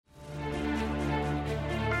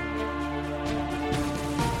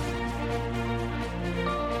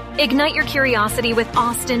Ignite your curiosity with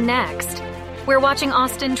Austin Next. We're watching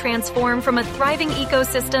Austin transform from a thriving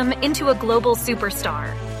ecosystem into a global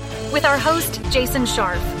superstar. With our host, Jason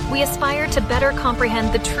Scharf, we aspire to better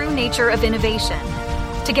comprehend the true nature of innovation.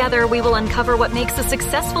 Together, we will uncover what makes a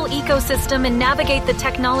successful ecosystem and navigate the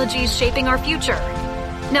technologies shaping our future.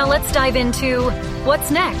 Now let's dive into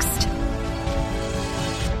what's next.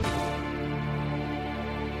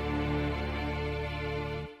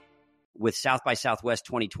 With South by Southwest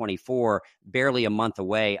 2024 barely a month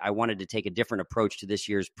away, I wanted to take a different approach to this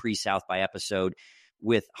year's pre-South by episode.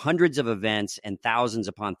 With hundreds of events and thousands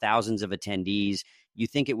upon thousands of attendees, you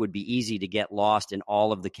think it would be easy to get lost in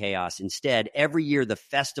all of the chaos. Instead, every year the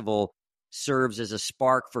festival serves as a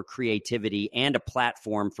spark for creativity and a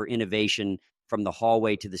platform for innovation from the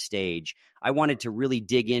hallway to the stage. I wanted to really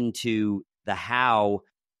dig into the how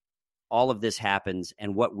all of this happens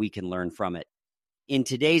and what we can learn from it. In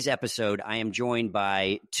today's episode, I am joined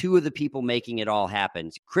by two of the people making it all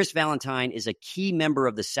happen. Chris Valentine is a key member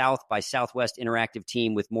of the South by Southwest Interactive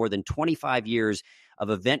team with more than 25 years of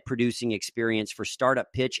event producing experience for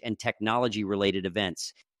startup pitch and technology-related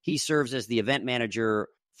events. He serves as the event manager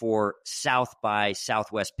for South by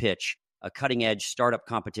Southwest Pitch, a cutting-edge startup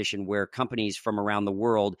competition where companies from around the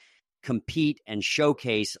world compete and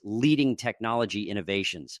showcase leading technology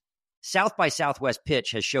innovations. South by Southwest Pitch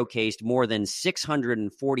has showcased more than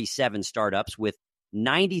 647 startups, with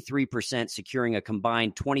 93% securing a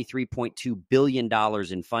combined $23.2 billion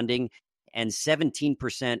in funding, and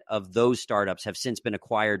 17% of those startups have since been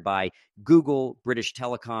acquired by Google, British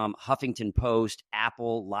Telecom, Huffington Post,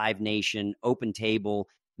 Apple, Live Nation, OpenTable,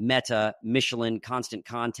 Meta, Michelin, Constant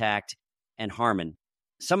Contact, and Harman.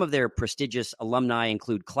 Some of their prestigious alumni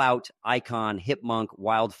include Clout, Icon, Hipmunk,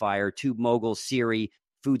 Wildfire, TubeMogul, Siri,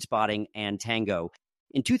 Food Spotting, and Tango.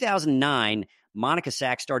 In 2009, Monica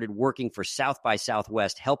Sachs started working for South by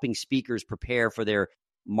Southwest, helping speakers prepare for their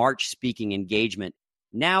March speaking engagement.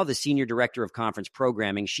 Now the Senior Director of Conference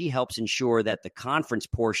Programming, she helps ensure that the conference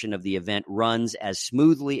portion of the event runs as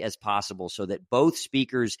smoothly as possible so that both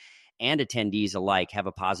speakers and attendees alike have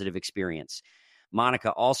a positive experience.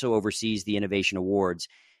 Monica also oversees the Innovation Awards,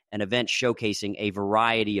 an event showcasing a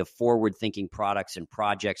variety of forward-thinking products and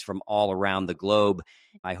projects from all around the globe.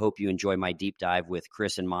 I hope you enjoy my deep dive with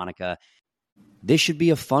Chris and Monica. This should be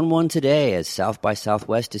a fun one today as South by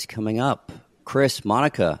Southwest is coming up. Chris,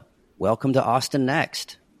 Monica, welcome to Austin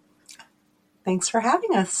Next. Thanks for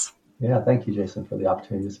having us. Yeah, thank you, Jason, for the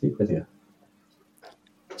opportunity to speak with you.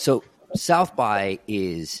 So South by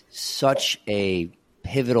is such a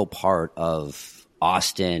pivotal part of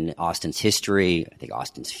Austin's history, I think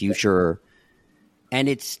Austin's future, and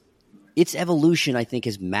its evolution, I think,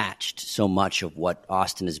 has matched so much of what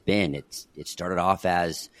Austin has been. It started off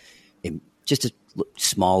as just a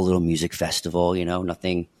small little music festival,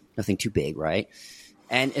 nothing too big, right?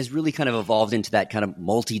 And has really kind of evolved into that kind of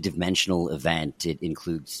multi-dimensional event. It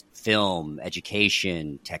includes film,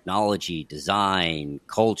 education, technology, design,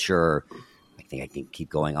 culture. I think I can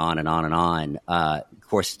keep going on and on and on. Of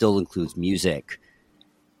course, still includes music.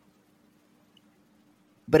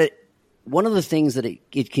 But one of the things that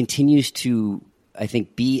it continues to, I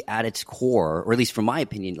think, be at its core, or at least from my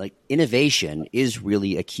opinion, like innovation is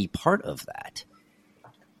really a key part of that.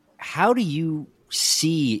 How do you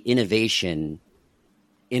see innovation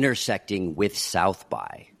intersecting with South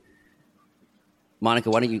by? Monica,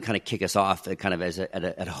 why don't you kind of kick us off at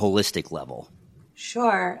a holistic level?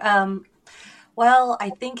 Sure. Well,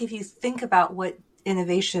 I think if you think about what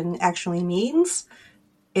innovation actually means,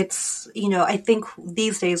 it's, I think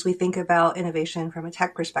these days we think about innovation from a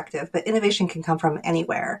tech perspective, but innovation can come from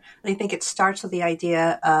anywhere. And I think it starts with the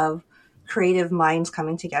idea of creative minds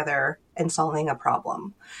coming together and solving a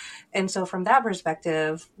problem. And so from that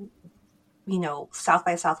perspective, South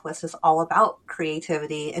by Southwest is all about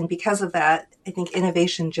creativity. And because of that, I think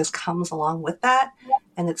innovation just comes along with that.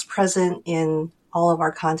 And it's present in all of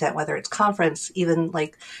our content, whether it's conference, even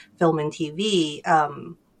like film and TV,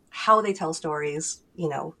 how they tell stories,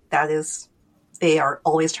 they are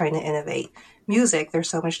always trying to innovate. Music, there's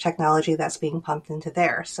so much technology that's being pumped into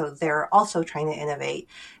there. So they're also trying to innovate.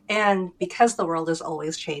 And because the world is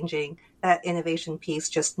always changing, that innovation piece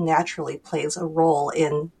just naturally plays a role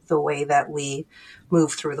in the way that we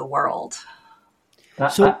move through the world.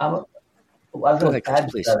 So I was going to add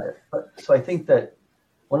to that. So I think that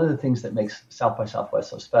one of the things that makes South by Southwest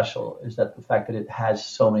so special is that the fact that it has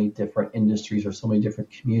so many different industries or so many different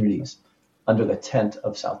communities under the tent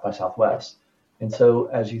of South by Southwest. And so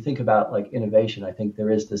as you think about like innovation, I think there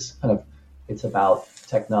is this kind of, it's about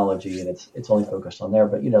technology and it's only focused on there.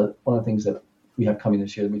 But, one of the things that we have coming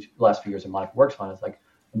this year, which the last few years in Monica works on, is like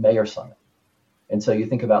the Mayor Summit. And so you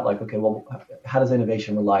think about like, okay, well, how does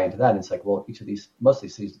innovation rely into that? And it's like, well, most of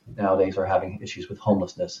these cities nowadays are having issues with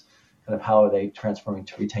homelessness. Kind of how are they transforming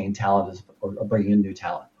to retain talent or bringing in new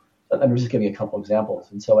talent? I'm just giving a couple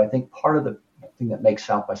examples. And so I think part of the thing that makes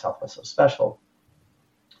South by Southwest so special,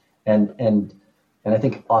 and I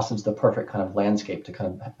think Austin's the perfect kind of landscape to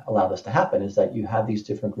kind of allow this to happen, is that you have these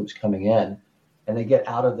different groups coming in, and they get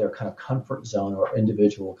out of their kind of comfort zone or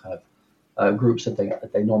individual kind of groups that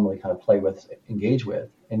they normally kind of play with, engage with,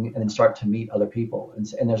 and then start to meet other people.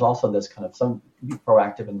 And there's also this kind of some be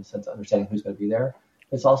proactive in the sense of understanding who's going to be there.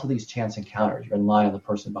 It's also these chance encounters. You're in line, and the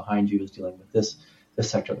person behind you is dealing with this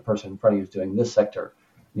sector, the person in front of you is doing this sector.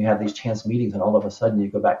 And you have these chance meetings, and all of a sudden you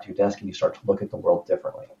go back to your desk and you start to look at the world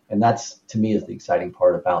differently. And that's, to me, is the exciting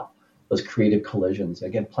part about those creative collisions.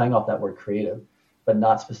 Again, playing off that word creative, but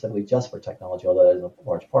not specifically just for technology, although that is a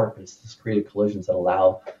large part, but it's these creative collisions that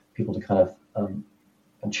allow people to kind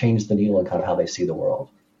of change the needle in kind of how they see the world.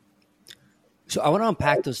 So I want to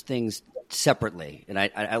unpack those things separately, and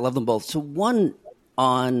I love them both. So one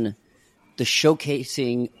on the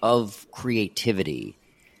showcasing of creativity.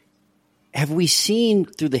 Have we seen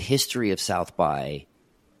through the history of South by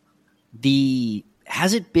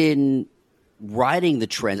has it been riding the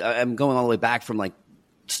trends? I'm going all the way back from like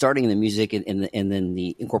starting in the music and then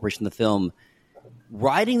the incorporation of the film,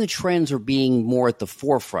 riding the trends or being more at the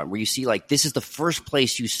forefront where you see like this is the first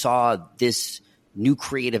place you saw this new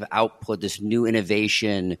creative output, this new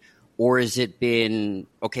innovation, or has it been,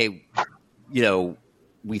 okay,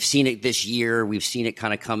 we've seen it this year, we've seen it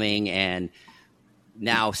kind of coming, and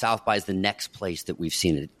now South by is the next place that we've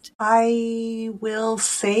seen it? I will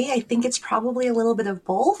say I think it's probably a little bit of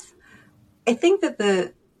both. I think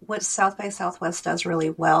that what South by Southwest does really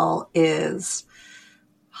well is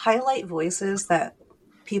highlight voices that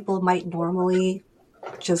people might normally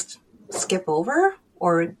just skip over,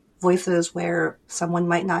 or voices where someone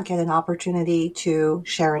might not get an opportunity to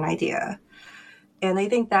share an idea. And I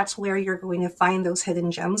think that's where you're going to find those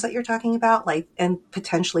hidden gems that you're talking about, like, and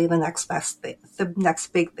potentially the next best thing, the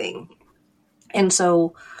next big thing. And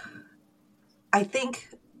so I think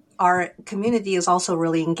our community is also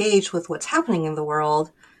really engaged with what's happening in the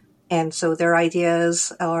world. And so their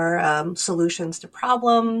ideas or solutions to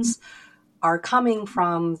problems are coming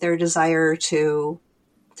from their desire to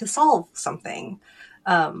solve something.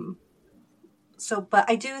 But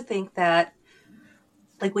I do think that,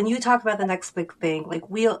 like, when you talk about the next big thing, like,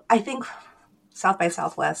 I think South by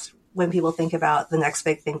Southwest, when people think about the next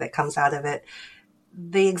big thing that comes out of it,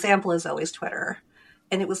 the example is always Twitter.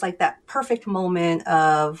 And it was like that perfect moment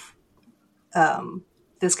of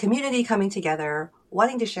this community coming together,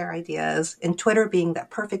 wanting to share ideas, and Twitter being that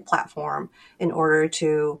perfect platform in order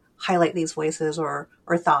to highlight these voices or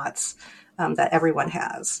thoughts that everyone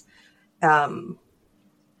has. And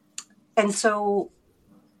so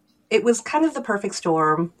it was kind of the perfect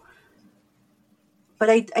storm. But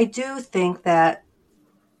I do think that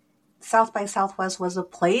South by Southwest was a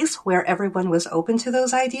place where everyone was open to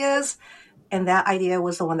those ideas, and that idea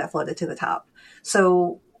was the one that floated to the top.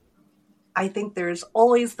 So I think there's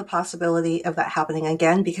always the possibility of that happening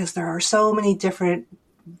again, because there are so many different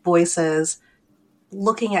voices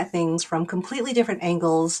looking at things from completely different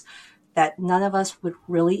angles that none of us would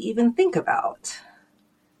really even think about,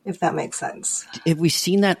 if that makes sense. Have we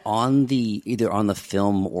seen that on either on the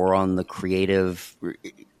film or on the creative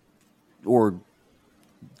or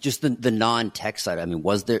just the non-tech side? I mean,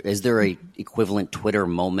 is there a equivalent Twitter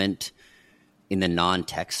moment in the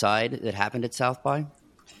non-tech side that happened at South by?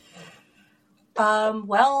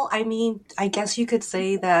 Well, I mean, I guess you could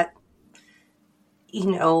say that,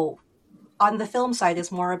 on the film side,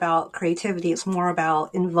 it's more about creativity. It's more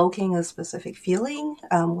about invoking a specific feeling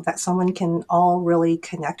that someone can all really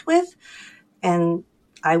connect with. And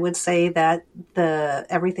I would say that the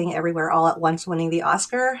Everything Everywhere All at Once winning the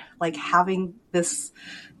Oscar, like having this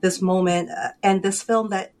moment and this film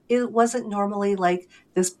that it wasn't normally like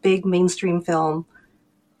this big mainstream film,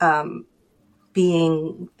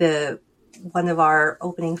 being one of our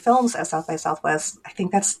opening films at South by Southwest. I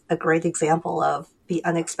think that's a great example of the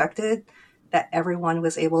unexpected that everyone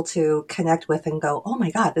was able to connect with and go, oh my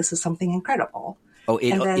God, this is something incredible. Oh,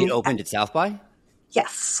 it opened at South by?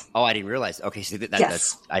 Yes. Oh, I didn't realize. Okay, so yes.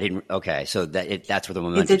 That's I didn't. Okay, so that's where the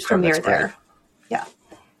momentum it did started. premiere there. Yeah.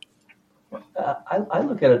 I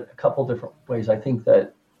look at it a couple different ways. I think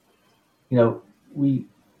that, we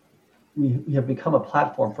have become a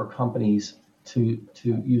platform for companies to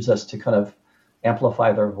use us to kind of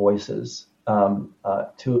amplify their voices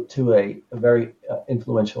to a very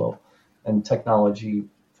influential and technology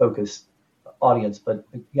focused audience. But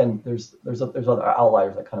again, there's other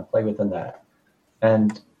outliers that kind of play within that.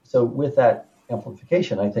 And so with that,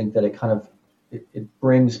 amplification. I think that it kind of it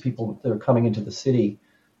brings people that are coming into the city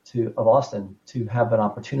of Austin to have an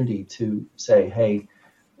opportunity to say, hey,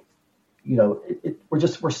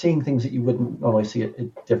 we're seeing things that you wouldn't normally see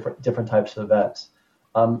at different types of events.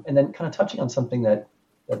 And then kind of touching on something that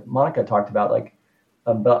Monica talked about,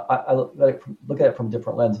 but I look at it from a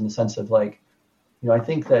different lens in the sense of I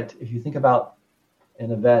think that if you think about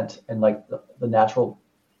an event and the natural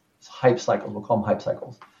hype cycles, we'll call them hype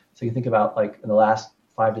cycles. So you think about in the last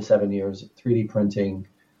 5 to 7 years, 3D printing,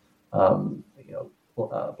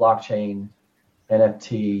 blockchain,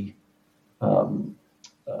 NFT,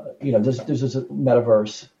 there's this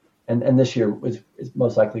metaverse, and this year is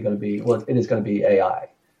most likely going to be, it is going to be AI.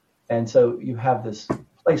 And so you have this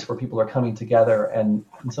place where people are coming together, and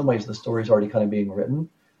in some ways the story is already kind of being written,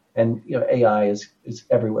 and AI is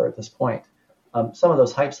everywhere at this point. Some of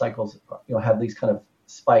those hype cycles, have these kind of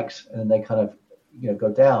spikes, and then they kind of,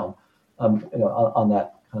 go down, on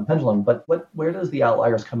that kind of pendulum. But where does the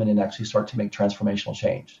outliers come in and actually start to make transformational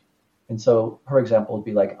change? And so her example would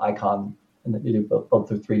be like Icon, and they do both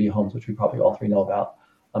their 3D homes, which we probably all three know about.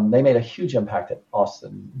 They made a huge impact at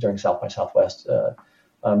Austin during South by Southwest.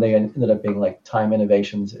 They ended up being Time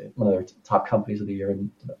Innovations, one of their top companies of the year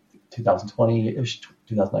in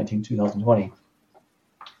 2019, 2020.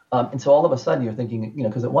 And so all of a sudden you're thinking,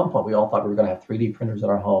 because at one point we all thought we were going to have 3D printers in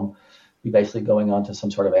our home. We basically going on to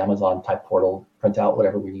some sort of Amazon type portal, print out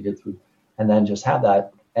whatever we needed through, and then just have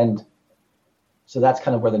that. And so that's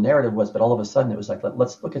kind of where the narrative was. But all of a sudden it was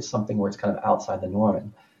let's look at something where it's kind of outside the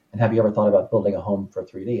norm. And have you ever thought about building a home for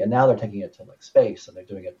 3D? And now they're taking it to space, and they're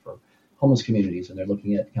doing it for homeless communities, and they're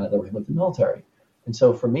looking at kind of working with the military. And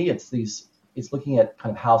so for me, it's looking at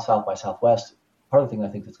kind of how South by Southwest. Part of the thing I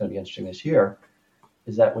think that's going to be interesting this year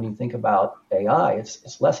is that when you think about AI,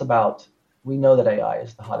 it's less about, we know that AI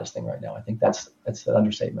is the hottest thing right now. I think that's an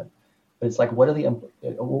understatement. But it's what are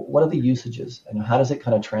the usages, and how does it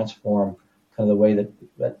kind of transform kind of the way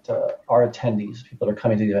that our attendees, people that are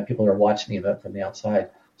coming to the event, people that are watching the event from the outside,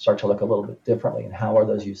 start to look a little bit differently, and how are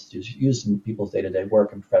those usages used in people's day-to-day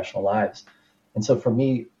work and professional lives? And so for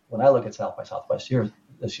me, when I look at South by Southwest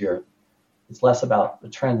this year, it's less about the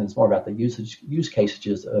trend and it's more about the use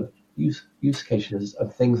cases of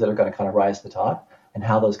things that are going to kind of rise to the top, and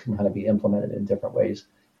how those can kind of be implemented in different ways.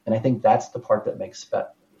 And I think that's the part that makes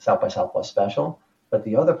South by Southwest special. But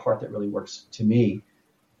the other part that really works to me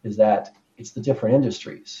is that it's the different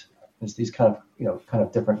industries. It's these kind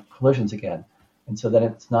of different collisions again. And so then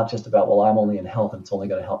it's not just about, well, I'm only in health and it's only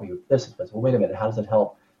going to help me with this. But well, wait a minute, how does it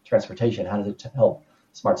help transportation? How does it help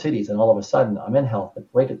smart cities? And all of a sudden I'm in health, but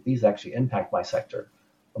wait, these actually impact my sector,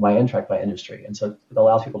 or my industry. And so it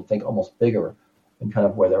allows people to think almost bigger than kind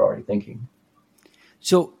of where they're already thinking.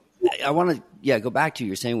 So I want to go back to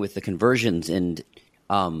you're saying with the conversions, and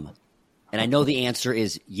I know the answer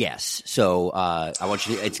is yes. So I want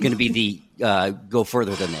you to, it's going to be the go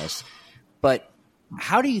further than this. But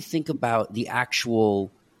how do you think about the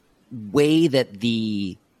actual way that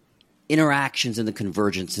the interactions and the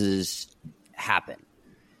convergences happen?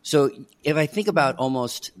 So if I think about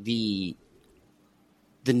almost the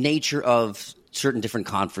nature of certain different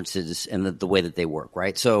conferences and the way that they work,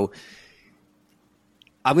 right? So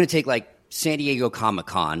I'm going to take San Diego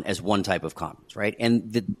Comic-Con as one type of conference, right?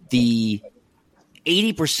 And the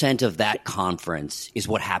 80% of that conference is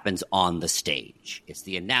what happens on the stage. It's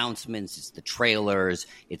the announcements, it's the trailers,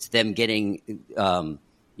 it's them getting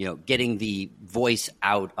the voice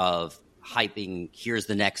out of hyping, here's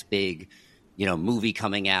the next big, movie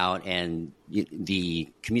coming out, and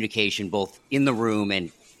the communication both in the room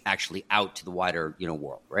and actually out to the wider,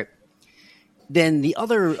 world, right? Then the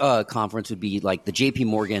other conference would be the JP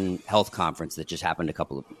Morgan Health Conference that just happened a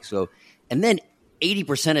couple of weeks ago. And then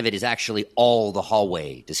 80% of it is actually all the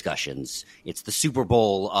hallway discussions. It's the Super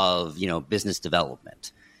Bowl of, business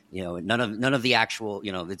development. None of the actual,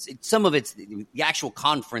 some of it's the actual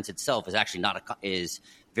conference itself is actually is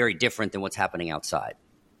very different than what's happening outside.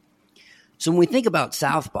 So when we think about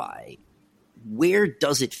South by, where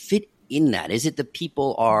does it fit in that? Is it that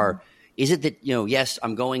people are, is it that, yes,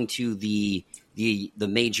 I'm going to the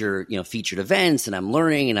major, featured events, and I'm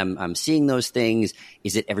learning and I'm seeing those things?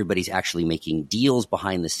 Is it everybody's actually making deals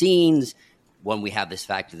behind the scenes? When we have this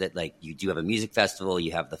factor that you do have a music festival,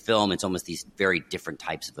 you have the film, it's almost these very different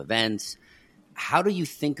types of events. How do you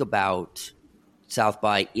think about South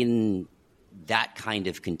by in that kind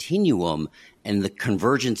of continuum and the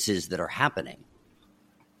convergences that are happening?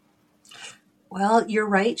 Well, you're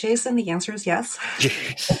right, Jason. The answer is yes.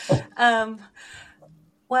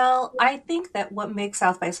 Well, I think that what makes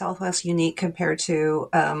South by Southwest unique compared to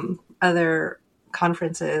other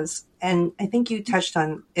conferences And I think you touched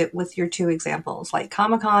on it with your two examples. Like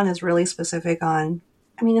Comic-Con is really specific on,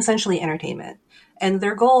 essentially entertainment. And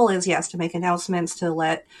their goal is, yes, to make announcements to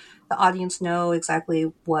let the audience know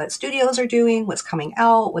exactly what studios are doing, what's coming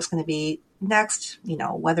out, what's going to be next,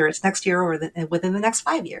 whether it's next year or within the next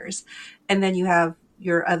 5 years. And then you have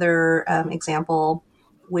your other example,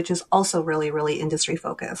 which is also really, really industry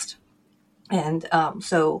focused. And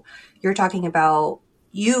so you're talking about,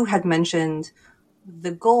 you had mentioned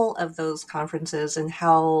the goal of those conferences and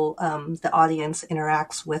how the audience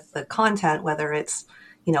interacts with the content, whether it's,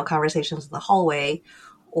 conversations in the hallway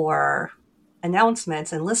or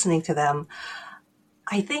announcements and listening to them.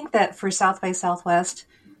 I think that for South by Southwest,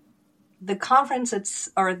 the conference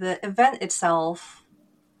or the event itself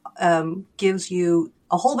gives you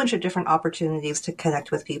a whole bunch of different opportunities to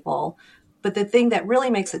connect with people. But the thing that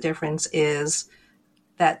really makes a difference is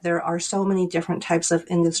that there are so many different types of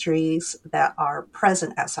industries that are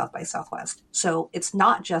present at South by Southwest. So it's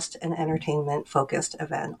not just an entertainment focused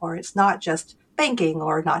event, or it's not just banking,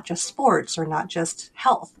 or not just sports, or not just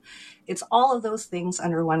health. It's all of those things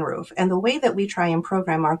under one roof. And the way that we try and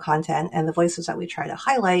program our content and the voices that we try to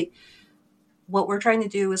highlight, what we're trying to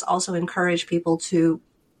do is also encourage people to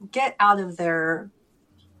get out of their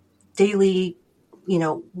daily,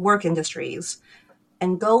 work industries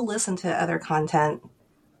and go listen to other content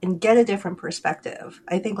and get a different perspective.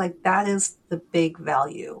 I think that is the big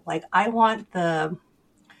value. I want the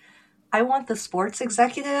sports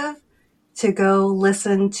executive to go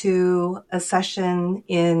listen to a session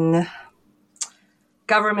in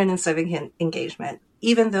government and civic engagement,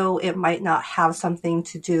 even though it might not have something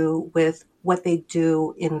to do with what they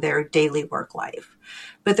do in their daily work life.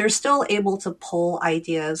 But they're still able to pull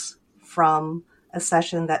ideas from a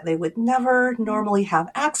session that they would never normally have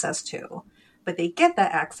access to. But they get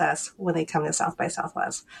that access when they come to South by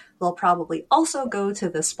Southwest. They'll probably also go to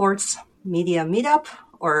the sports media meetup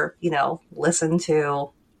or, listen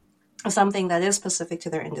to something that is specific to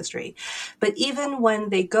their industry. But even when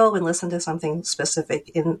they go and listen to something specific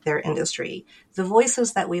in their industry, the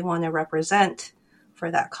voices that we want to represent for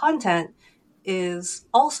that content is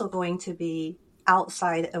also going to be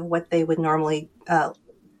outside of what they would normally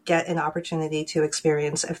get an opportunity to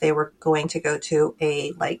experience if they were going to go to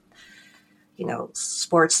a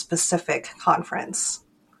sports specific conference.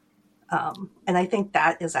 And I think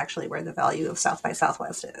that is actually where the value of South by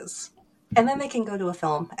Southwest is. And then they can go to a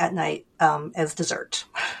film at night as dessert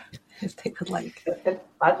if they would like. And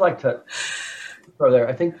I'd like to throw there,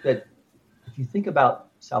 I think that if you think about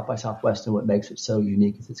South by Southwest and what makes it so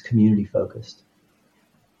unique is it's community focused.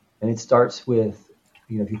 And it starts with,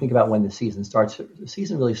 if you think about when the season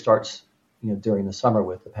really starts, during the summer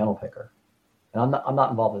with the panel picker. And I'm not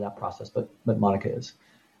involved in that process, but Monica is.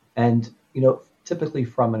 And, typically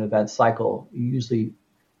from an event cycle, you usually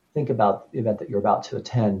think about the event that you're about to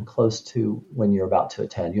attend close to when you're about to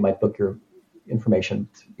attend. You might book your information,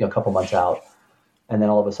 a couple months out, and then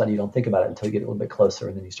all of a sudden you don't think about it until you get a little bit closer,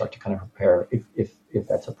 and then you start to kind of prepare if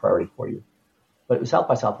that's a priority for you. But with South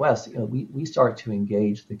by Southwest, we start to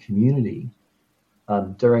engage the community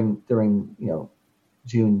during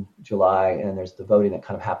June, July, and there's the voting that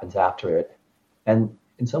kind of happens after it. And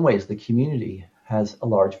in some ways, the community has a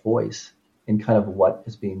large voice in kind of what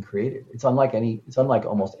is being created. It's unlike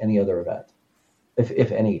almost any other event,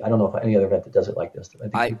 if any. I don't know if any other event that does it like this.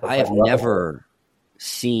 I have never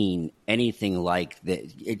seen anything like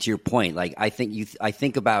that. To your point, I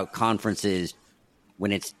think about conferences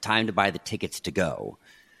when it's time to buy the tickets to go,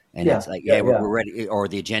 and it's we're ready, or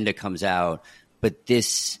the agenda comes out. But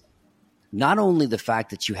this, not only the fact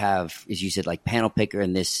that you have, as you said, panel picker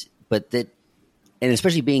and this, but that, and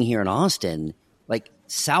especially being here in Austin,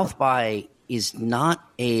 South by is not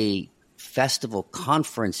a festival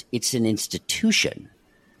conference, it's an institution,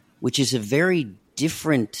 which is a very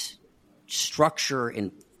different structure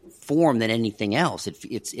and form than anything else.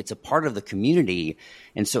 It's a part of the community.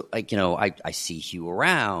 And so I see Hugh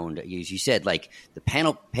around, as you said, the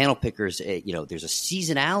panel pickers, there's a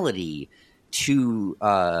seasonality to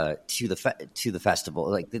the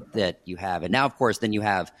festival that you have. And now, of course, then you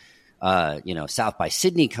have South by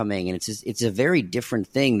Sydney coming, and it's a very different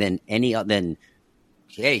thing than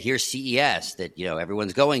hey, here's CES that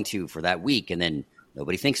everyone's going to for that week, and then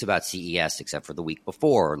nobody thinks about CES except for the week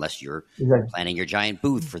before, unless you're planning your giant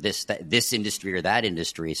booth for this industry or that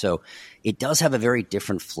industry. So it does have a very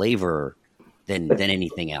different flavor than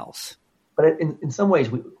anything else. But in some ways,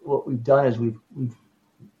 what we've done is we've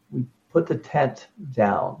put the tent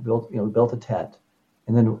down, built a tent.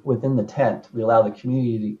 And then within the tent, we allow the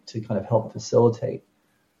community to kind of help facilitate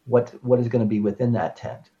what is going to be within that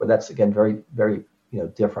tent. But that's, again, very, very,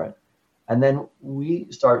 different. And then we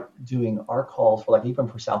start doing our calls for, like, even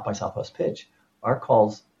for South by Southwest Pitch, our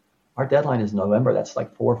calls, our deadline is November. That's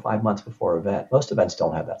like 4 or 5 months before event. Most events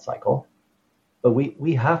don't have that cycle, but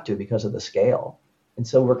we have to because of the scale. And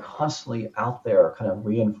so we're constantly out there kind of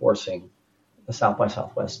reinforcing the South by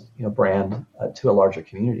Southwest, brand to a larger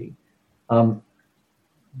community.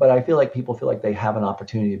 But I feel like people feel like they have an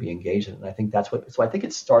opportunity to be engaged in it. And I think so I think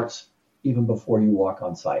it starts even before you walk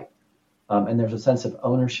on site. And there's a sense of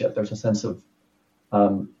ownership. There's a sense of,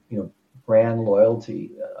 brand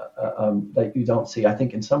loyalty that you don't see. I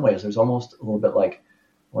think in some ways there's almost a little bit like,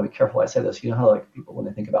 I want to be careful I say this. You know how, like, people, when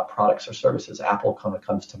they think about products or services, Apple kind of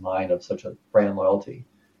comes to mind of such a brand loyalty.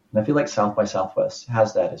 And I feel like South by Southwest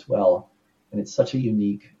has that as well. And it's such a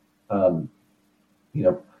unique,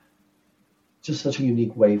 just such a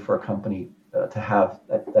unique way for a company to have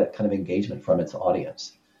that kind of engagement from its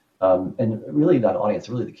audience. And really that audience,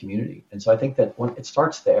 really the community. And so I think that when it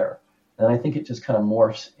starts there, and I think it just kind of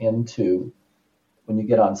morphs into when you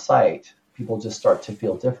get on site, people just start to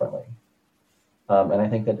feel differently. And I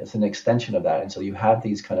think that it's an extension of that. And so you have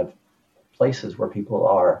these kind of places where people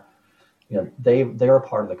are, they're a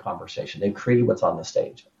part of the conversation. They've created what's on the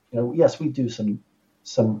stage. Yes, we do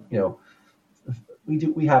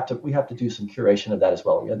we have to do some curation of that as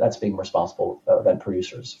well. That's being responsible event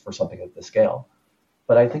producers for something at this scale.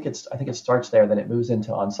 But I think it starts there, then it moves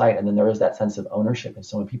into on-site, and then there is that sense of ownership. And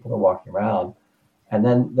so when people are walking around, and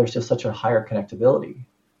then there's just such a higher connectability,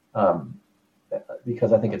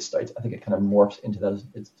 because I think it kind of morphs into those.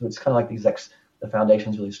 It's kind of like the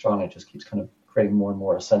foundation's really strong. And it just keeps kind of creating more and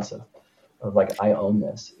more a sense of like, I own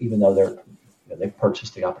this, even though they've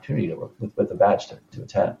purchased the opportunity to work with the badge to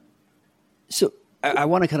attend. So I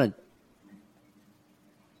want to kind of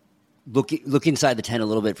look inside the tent a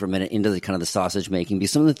little bit for a minute into the kind of the sausage making,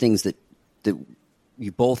 because some of the things that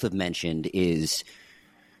you both have mentioned is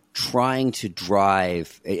trying to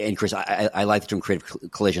drive, and Chris, I like the term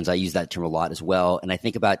creative collisions. I use that term a lot as well. And I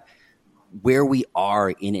think about where we are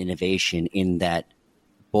in innovation, in that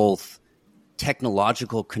both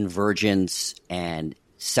technological convergence and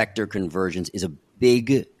sector convergence is a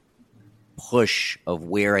big push of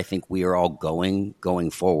where I think we are all going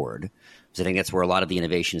forward. So I think that's where a lot of the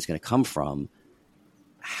innovation is going to come from.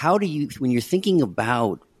 How do you, when you're thinking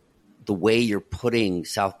about the way you're putting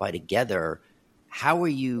South by together, how are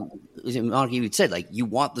you, Monica, you said, like, you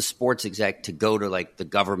want the sports exec to go to, like, the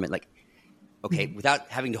government, like, okay, without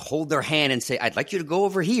having to hold their hand and say, I'd like you to go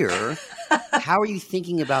over here. How are you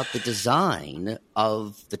thinking about the design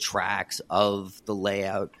of the tracks, of the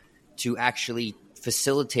layout, to actually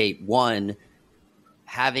facilitate, one,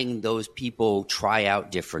 having those people try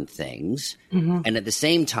out different things, and at the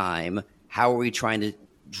same time, how are we trying to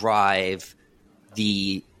drive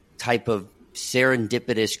the type of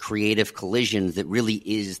serendipitous creative collisions that really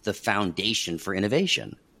is the foundation for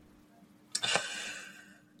innovation?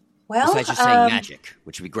 Well, besides just saying magic,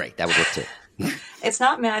 which would be great. That would work too. It's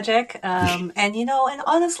not magic. And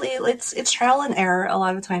honestly, it's trial and error a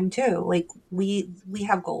lot of the time too. Like, we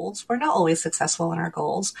have goals. We're not always successful in our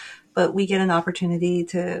goals, but we get an opportunity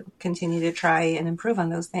to continue to try and improve on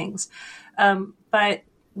those things. But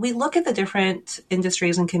we look at the different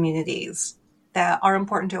industries and communities that are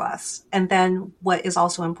important to us, and then what is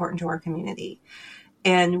also important to our community.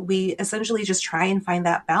 And we essentially just try and find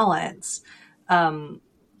that balance.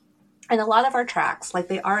 And a lot of our tracks, like,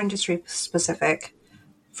 they are industry specific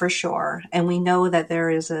for sure. And we know that there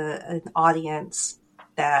is an audience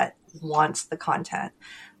that wants the content.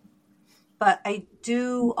 But I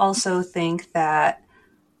do also think that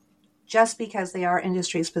just because they are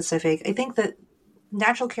industry specific, I think that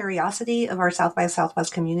natural curiosity of our South by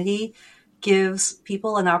Southwest community gives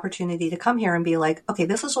people an opportunity to come here and be like, okay,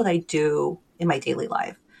 this is what I do in my daily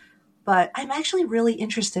life, but I'm actually really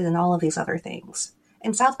interested in all of these other things.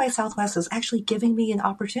 And South by Southwest is actually giving me an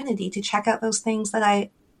opportunity to check out those things that I,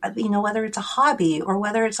 whether it's a hobby or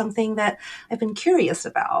whether it's something that I've been curious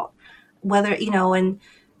about,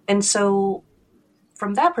 and so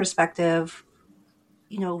from that perspective,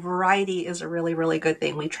 variety is a really, really good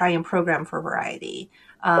thing. We try and program for variety,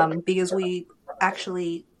 because we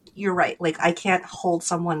actually, you're right. Like, I can't hold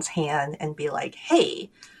someone's hand and be like, hey,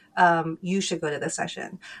 you should go to this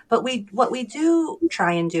session. But what we do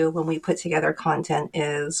try and do when we put together content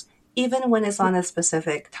is, even when it's on a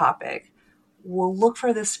specific topic, we'll look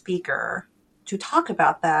for the speaker to talk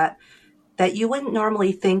about that you wouldn't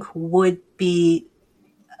normally think would be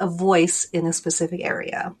a voice in a specific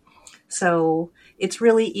area. It's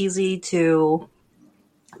really easy to,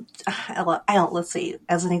 let's see,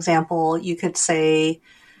 as an example, you could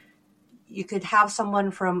have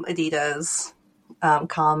someone from Adidas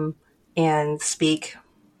come and speak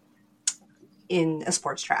in a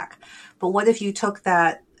sports track. But what if you took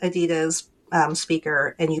that Adidas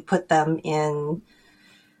speaker and you put them in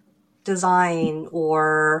design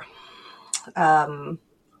or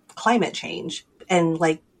climate change, and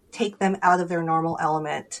like take them out of their normal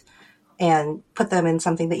element and put them in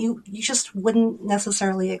something that you just wouldn't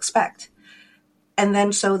necessarily expect. And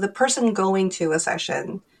then so the person going to a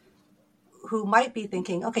session who might be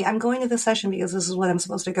thinking, okay, I'm going to this session because this is what I'm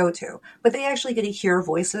supposed to go to, but they actually get to hear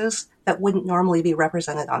voices that wouldn't normally be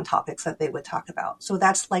represented on topics that they would talk about. So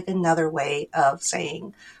that's like another way of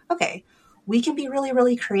saying, okay, we can be really,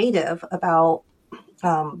 really creative about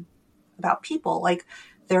people. Like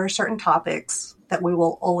there are certain topics that we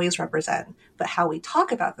will always represent, but how we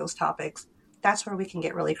talk about those topics, that's where we can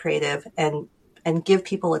get really creative and give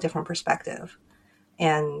people a different perspective.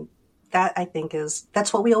 And that, I think,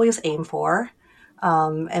 that's what we always aim for.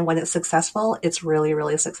 And when it's successful, it's really,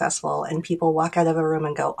 really successful. And people walk out of a room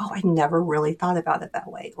and go, oh, I never really thought about it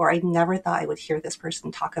that way. Or I never thought I would hear this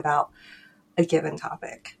person talk about a given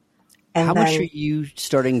topic. And how much are you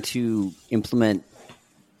starting to implement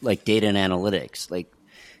like data and analytics? Like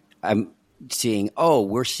I'm seeing,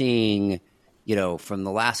 we're seeing, from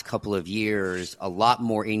the last couple of years, a lot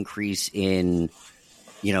more increase in,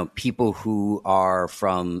 people who are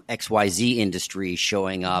from XYZ industry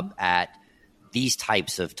showing up at these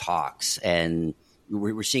types of talks. And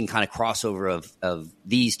we're seeing kind of crossover of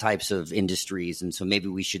these types of industries. And so maybe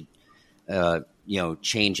we should,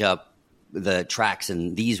 change up the tracks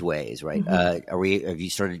in these ways, right? Mm-hmm. Have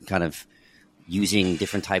you started kind of using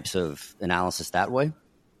different types of analysis that way?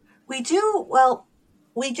 We do a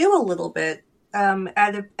little bit.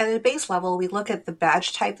 At a base level, we look at the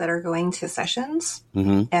badge type that are going to sessions.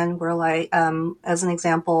 Mm-hmm. And we're like, as an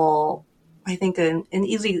example, I think an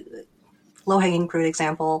easy low-hanging fruit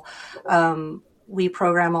example, we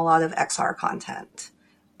program a lot of XR content.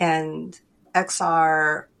 And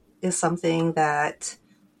XR is something that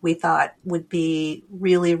we thought would be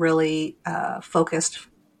really, really focused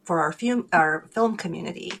for our film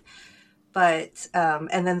community. But,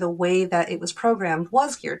 and then the way that it was programmed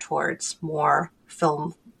was geared towards more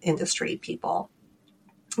film industry people.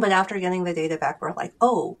 But after getting the data back, we're like,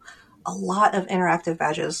 a lot of interactive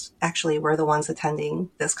badges actually were the ones attending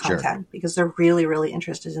this content because they're really, really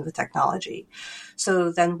interested in the technology. So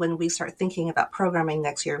then when we start thinking about programming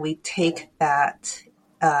next year, we take that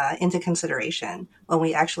into consideration when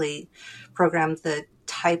we actually program the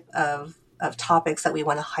type of topics that we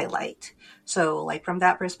want to highlight. So like from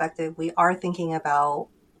that perspective, we are thinking about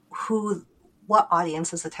what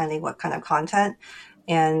audience is attending what kind of content.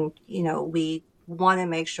 And, we want to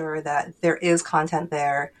make sure that there is content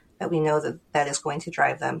there that we know that is going to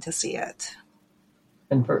drive them to see it.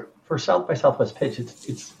 And for South by Southwest Pitch,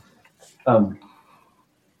 it's for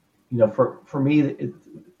me,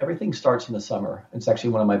 everything starts in the summer. It's actually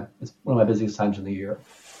one of my busiest times in the year.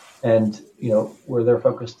 And, where they're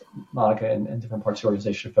focused, Monica and different parts of the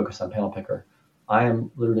organization are focused on Panel Picker. I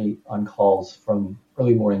am literally on calls from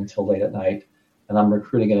early morning till late at night, and I'm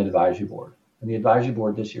recruiting an advisory board. And the advisory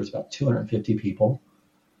board this year is about 250 people.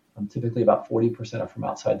 Typically about 40% are from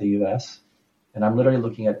outside the U.S. And I'm literally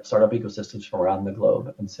looking at startup ecosystems from around the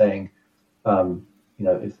globe and saying,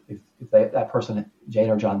 if that person,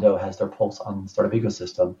 Jane or John Doe, has their pulse on the startup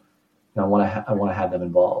ecosystem, I want to have them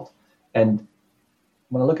involved. And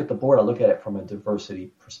when I look at the board, I look at it from a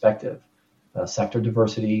diversity perspective, sector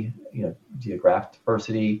diversity, geographic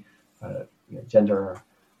diversity, gender,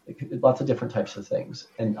 lots of different types of things.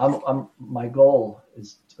 And my goal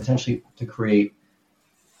is potentially to create.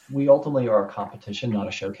 We ultimately are a competition, not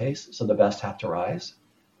a showcase. So the best have to rise,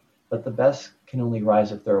 but the best can only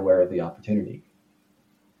rise if they're aware of the opportunity.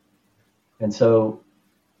 And so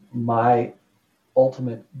my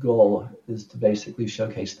ultimate goal is to basically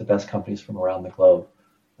showcase the best companies from around the globe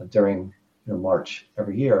during March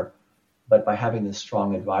every year. But by having this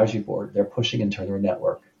strong advisory board, they're pushing into their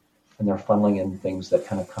network and they're funneling in things that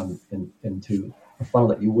kind of come into a funnel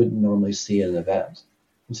that you wouldn't normally see at an event.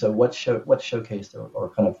 And so what's showcased or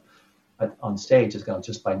kind of on stage is going to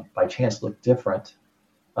just by chance look different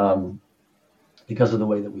because of the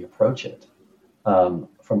way that we approach it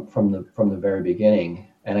from the very beginning.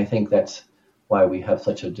 And I think that's why we have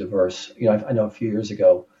such a diverse. I know a few years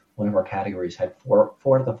ago, one of our categories had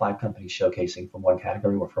four of the 5 companies showcasing from one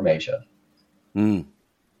category were from Asia. Mm.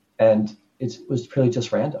 And it was purely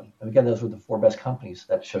just random. And again, those were the 4 best companies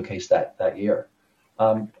that showcased that year.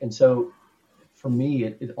 And so for me,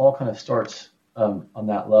 it all kind of starts on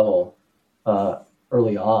that level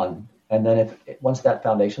early on. And then once that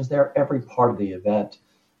foundation's there, every part of the event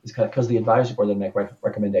is kind of, because the advisory board, they make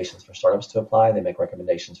recommendations for startups to apply. They make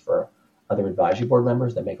recommendations for other advisory board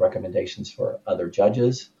members. They make recommendations for other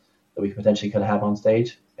judges that we potentially could have on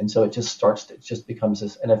stage. And so it just becomes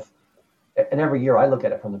this. And every year I look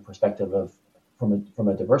at it from the perspective of, from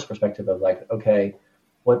a diverse perspective of like, okay,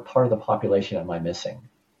 what part of the population am I missing?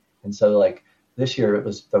 And so like this year it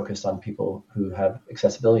was focused on people who have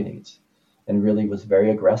accessibility needs, and really was very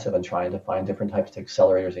aggressive in trying to find different types of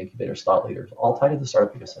accelerators, incubators, thought leaders, all tied to the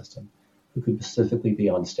startup ecosystem, who could specifically be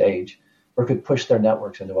on stage or could push their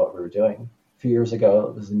networks into what we were doing. A few years ago,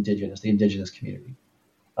 it was the indigenous community.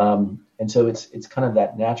 And so it's kind of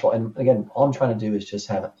that natural. And again, all I'm trying to do is just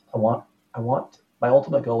have, I want, my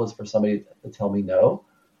ultimate goal is for somebody to tell me no,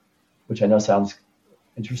 which I know sounds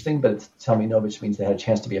interesting, but it's tell me no, which means they had a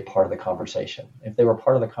chance to be a part of the conversation. If they were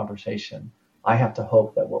part of the conversation, I have to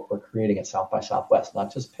hope that what we're creating at South by Southwest,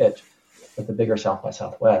 not just Pitch, but the bigger South by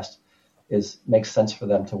Southwest, makes sense for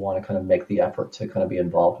them to want to kind of make the effort to kind of be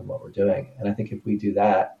involved in what we're doing. And I think if we do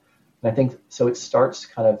that, and I think so, it starts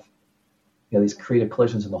kind of, these creative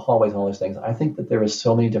collisions in the hallways and all those things. I think that there is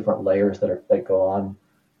so many different layers that go on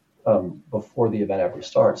before the event ever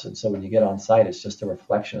starts. And so when you get on site, it's just a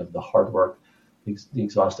reflection of the hard work, the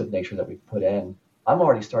exhaustive nature that we've put in. I'm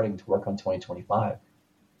already starting to work on 2025.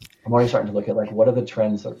 I'm already starting to look at like, what are the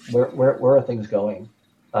trends? Where are things going?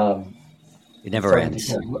 It never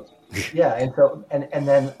ends. Yeah. And so, and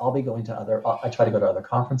then I'll be going to I try to go to other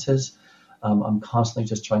conferences. I'm constantly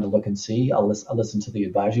just trying to look and see. I'll listen to the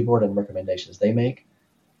advisory board and recommendations they make.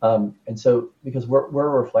 And so, because we're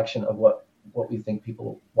a reflection of what we think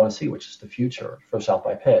people want to see, which is the future for South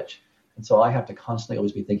by Pitch. And so I have to constantly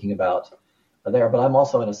always be thinking about there, but I'm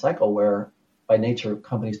also in a cycle where by nature,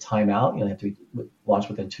 companies time out, they have to be launched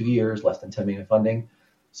within 2 years, less than 10 million in funding.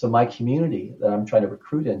 So my community that I'm trying to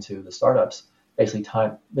recruit into, the startups, basically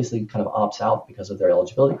kind of opts out because of their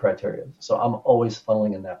eligibility criteria. So I'm always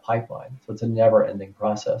funneling in that pipeline. So it's a never ending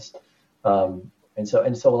process. And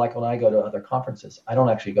so like when I go to other conferences, I don't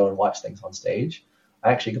actually go and watch things on stage.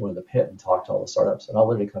 I actually go into the pit and talk to all the startups, and I'll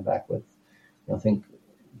literally come back with, I think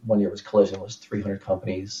one year was Collision was 300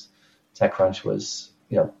 companies. TechCrunch was,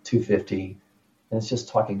 250. And it's just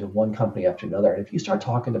talking to one company after another. And if you start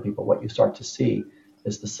talking to people, what you start to see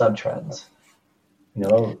is the sub-trends.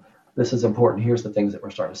 This is important. Here's the things that we're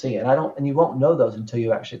starting to see. And you won't know those until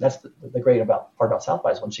you actually, that's the great part about South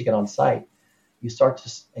by is once you get on site, you start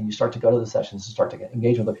to go to the sessions and start to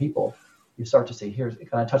engage with the people. You start to see,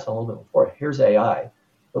 it kind of touched on a little bit before, here's AI,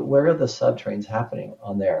 but where are the sub-trains happening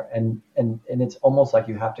on there? And it's almost like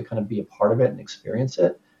you have to kind of be a part of it and experience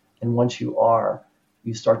it. And once you are,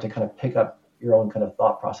 you start to kind of pick up your own kind of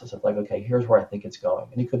thought process of like, okay, here's where I think it's going.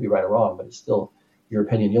 And you could be right or wrong, but it's still your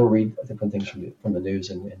opinion. You'll read different things from the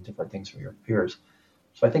news and different things from your peers.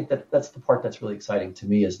 So I think that's the part that's really exciting to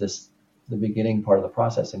me, is the beginning part of the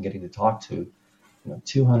process and getting to talk to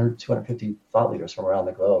 200, 250 thought leaders from around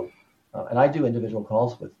the globe. And I do individual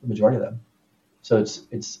calls with the majority of them. So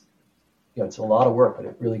it's a lot of work, but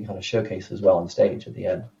it really kind of showcases well on stage at the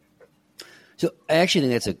end. So I actually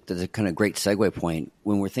think that's a kind of great segue point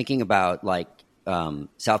when we're thinking about like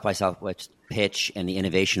South by Southwest Pitch and the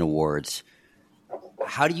Innovation Awards.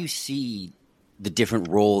 How do you see the different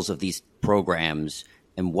roles of these programs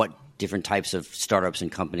and what different types of startups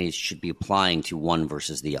and companies should be applying to one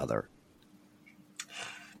versus the other?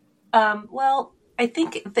 Well, I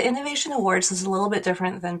think the Innovation Awards is a little bit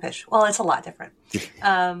different than Pitch. Well, it's a lot different.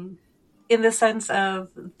 In the sense of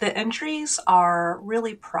the entries are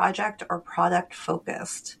really project or product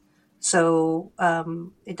focused. So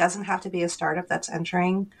it doesn't have to be a startup that's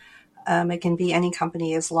entering. It can be any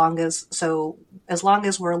company as long as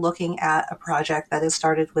we're looking at a project that is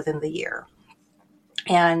started within the year.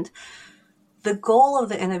 And the goal of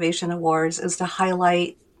the Innovation Awards is to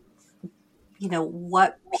highlight,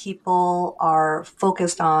 what people are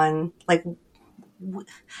focused on. Like,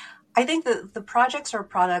 I think that the projects or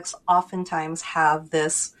products oftentimes have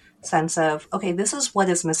this sense of, okay, this is what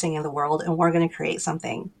is missing in the world, and we're going to create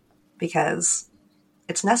something because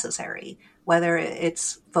it's necessary. Whether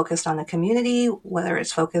it's focused on a community, whether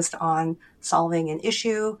it's focused on solving an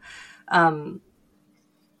issue,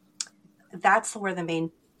 that's where the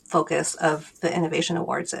main focus of the Innovation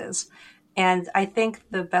Awards is. And I think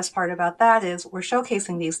the best part about that is we're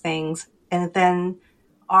showcasing these things, and then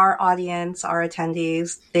our audience, our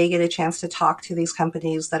attendees, they get a chance to talk to these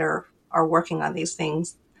companies that are working on these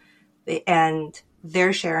things, and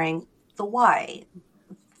they're sharing the why.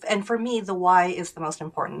 And for me, the why is the most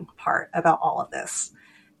important part about all of this.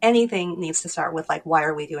 Anything needs to start with like, why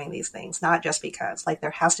are we doing these things? Not just because. Like,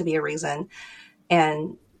 there has to be a reason.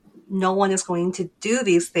 And no one is going to do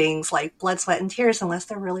these things like blood, sweat, and tears unless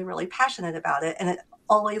they're really, really passionate about it. And it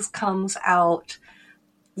always comes out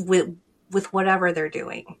with with whatever they're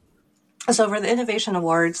doing. So for the Innovation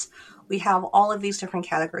Awards, we have all of these different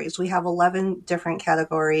categories. We have 11 different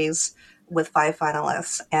categories with 5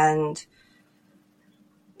 finalists, and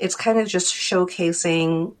it's kind of just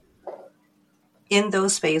showcasing in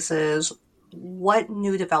those spaces what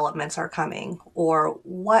new developments are coming or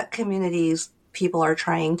what communities people are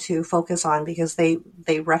trying to focus on because they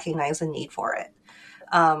recognize the need for it.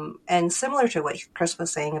 And similar to what Chris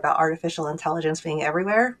was saying about artificial intelligence being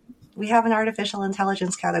everywhere, we have an artificial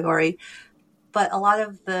intelligence category, but a lot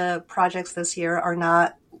of the projects this year are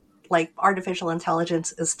not like artificial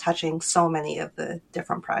intelligence is touching so many of the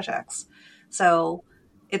different projects. So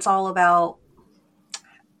it's all about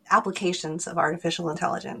applications of artificial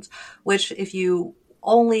intelligence, which if you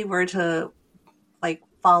only were to like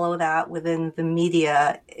follow that within the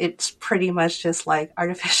media, it's pretty much just like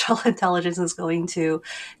artificial intelligence is going to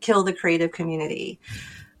kill the creative community.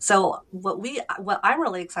 So what I'm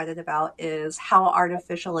really excited about is how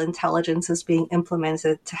artificial intelligence is being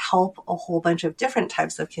implemented to help a whole bunch of different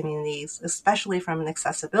types of communities, especially from an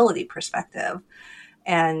accessibility perspective.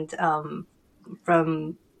 And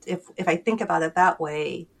if I think about it that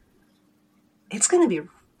way, it's going to be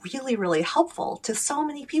really, really helpful to so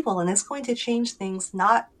many people. And it's going to change things,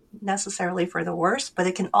 not necessarily for the worse, but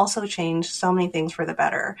it can also change so many things for the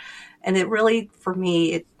better. And it really, for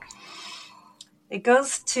me, it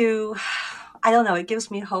goes to, I don't know, it gives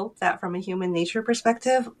me hope that from a human nature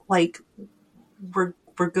perspective, like we're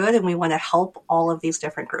good and we want to help all of these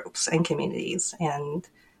different groups and communities and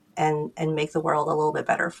make the world a little bit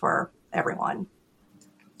better for everyone.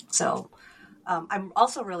 So I'm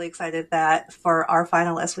also really excited that for our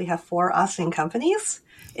finalists, we have 4 Austin companies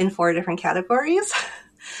in 4 different categories.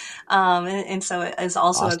 And so it is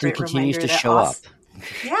also Austin a great continues reminder to that show up.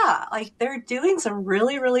 Yeah, like they're doing some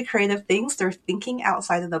really, really creative things. They're thinking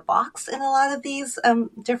outside of the box in a lot of these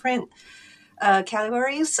different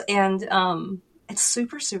categories. And it's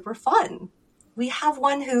super, super fun. We have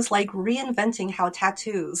one who's like reinventing how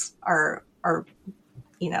tattoos are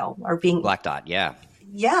being Black Dot. Yeah.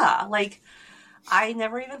 Yeah. Like I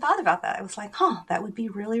never even thought about that. I was like, that would be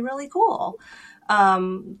really, really cool.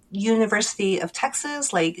 University of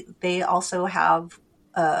Texas, like they also have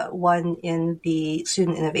one in the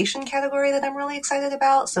student innovation category that I'm really excited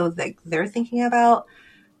about. So they're thinking about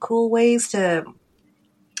cool ways to,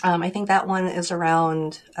 I think that one is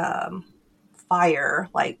around fire,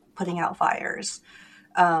 like putting out fires.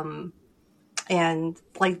 And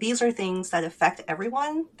like these are things that affect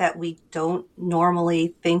everyone that we don't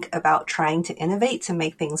normally think about trying to innovate to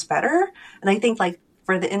make things better. And I think like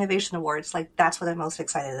for the Innovation Awards, like that's what I'm most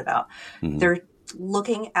excited about. Mm-hmm. They're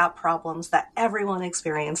looking at problems that everyone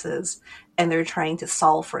experiences and they're trying to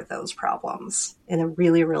solve for those problems in a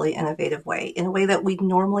really, really innovative way, in a way that we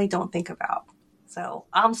normally don't think about. So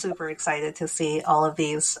I'm super excited to see all of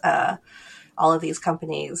these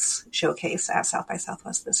companies showcase at South by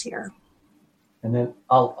Southwest this year. And then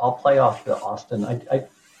I'll play off the Austin. I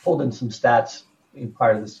pulled in some stats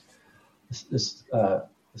prior to this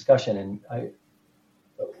discussion, and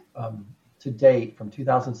to date, from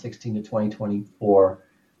 2016 to 2024,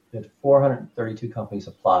 we had 432 companies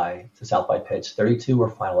apply to South by Pitch. 32 were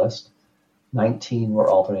finalists, 19 were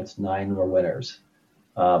alternates, 9 were winners.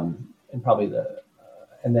 And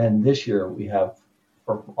then this year we have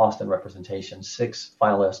for Austin representation 6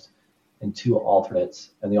 finalists and 2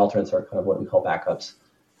 alternates, and the alternates are kind of what we call backups.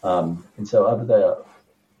 And so of the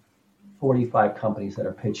 45 companies that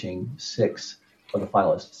are pitching, 6 are the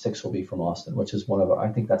finalists. 6 will be from Austin, which is I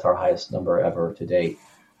think that's our highest number ever to date.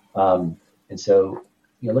 And so,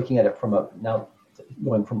 looking at it now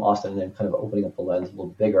going from Austin and then kind of opening up the lens a little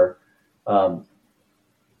bigger, from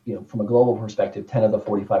a global perspective, 10 of the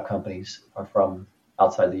 45 companies are from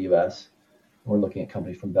outside the U.S. We're looking at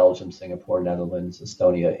companies from Belgium, Singapore, Netherlands,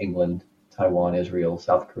 Estonia, England, Taiwan, Israel,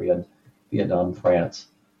 South Korea, Vietnam, France.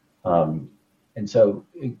 And so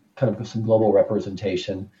kind of some global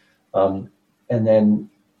representation. And then,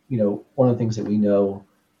 one of the things that we know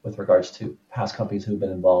with regards to past companies who've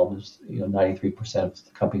been involved is, 93% of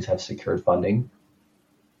the companies have secured funding.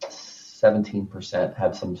 17%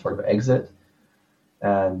 have some sort of exit,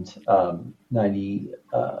 and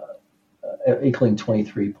equaling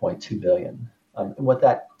 $23.2 billion. And what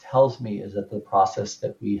that tells me is that the process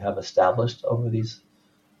that we have established over these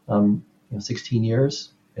 16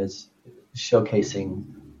 years is showcasing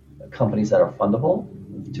companies that are fundable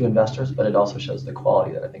to investors, but it also shows the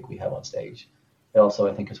quality that I think we have on stage. It also,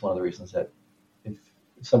 I think, is one of the reasons that if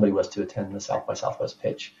somebody was to attend the South by Southwest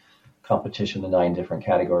pitch competition, the 9 different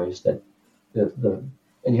categories, that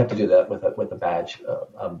and you have to do that with a badge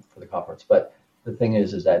for the conference, but the thing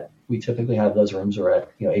is that we typically have those rooms are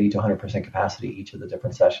at 80 to 100% capacity each of the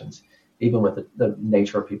different sessions, even with the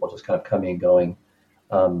nature of people just kind of coming and going.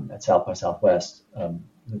 At South by Southwest,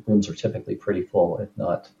 the rooms are typically pretty full, if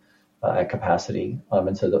not at capacity.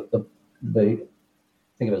 And so the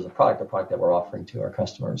think of it as a product that we're offering to our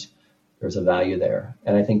customers. There's a value there,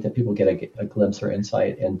 and I think that people get a glimpse or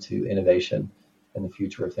insight into innovation and the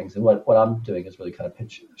future of things. And what I'm doing is really kind of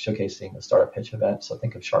showcasing a startup pitch event. So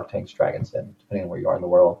think of Shark Tank's Dragon's Den, depending on where you are in the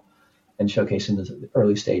world, and showcasing this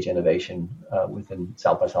early stage innovation within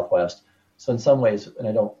South by Southwest. So in some ways, and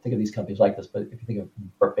I don't think of these companies like this, but if you think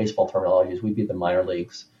of baseball terminologies, we'd be the minor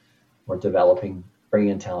leagues. We're bringing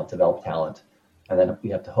in talent, develop talent. And then we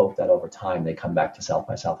have to hope that over time they come back to South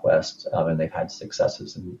by Southwest and they've had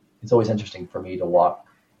successes. And it's always interesting for me to walk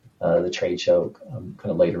the trade show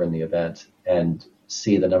kind of later in the event and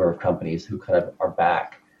see the number of companies who kind of are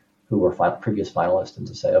back, who were previous finalists, and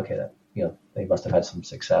to say, okay, that they must have had some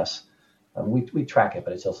success. We track it,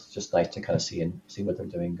 but it's also just nice to kind of see what they're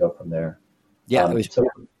doing, go from there. Yeah,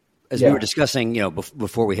 we were discussing,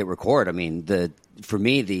 before we hit record, I mean, for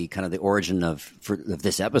me, the kind of the origin of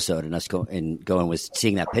this episode and us going was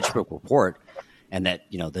seeing that PitchBook report, and that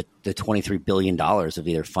the $23 billion of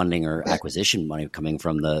either funding or acquisition money coming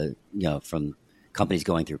from from companies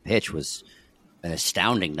going through pitch was an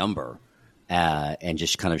astounding number, and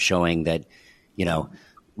just kind of showing that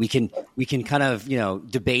we can kind of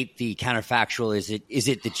debate the counterfactual. Is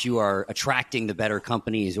it that you are attracting the better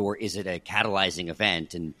companies, or is it a catalyzing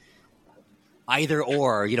event? And either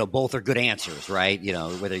or, both are good answers, right?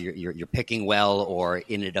 Whether you're picking well, or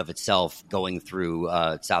in and of itself going through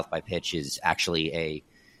South by Pitch is actually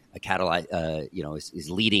a catalyze, is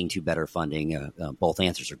leading to better funding. Both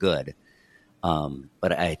answers are good,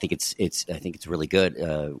 but I think it's really good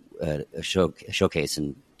a showcase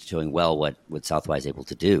and showing well what South by is able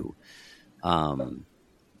to do. And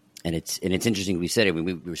it's interesting. We said it.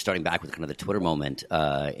 We were starting back with kind of the Twitter moment,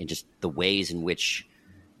 and just the ways in which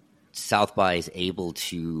South by is able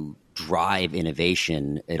to drive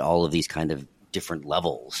innovation at all of these kind of different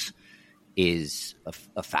levels is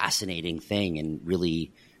a fascinating thing, and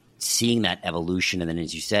really seeing that evolution. And then,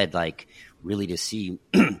 as you said, like really to see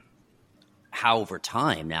how over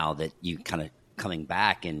time now that you kind of coming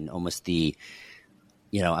back and almost the,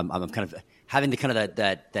 I'm kind of having the kind of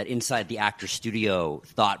that inside the actor studio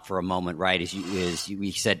thought for a moment, right?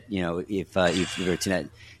 We said, if you were to,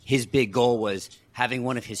 his big goal was having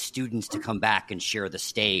one of his students to come back and share the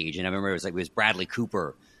stage. And I remember it was Bradley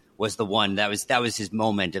Cooper was the one that was his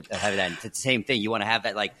moment of having that. It's the same thing. You want to have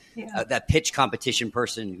that that pitch competition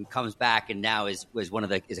person who comes back and now is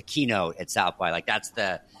a keynote at South by. Like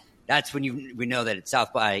that's when we know that at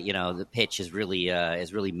South by, the pitch has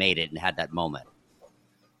really made it and had that moment.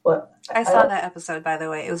 Well, I saw that episode, by the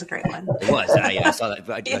way. It was a great one. It was. I saw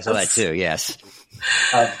that. Yes. I saw that too. Yes.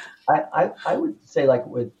 I would say, like,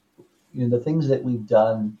 with the things that we've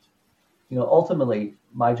done, ultimately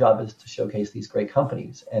my job is to showcase these great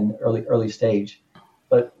companies and early stage,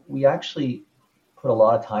 but we actually put a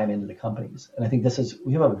lot of time into the companies, and I think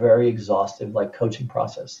we have a very exhaustive coaching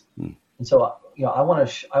process. And so I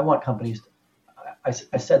want companies.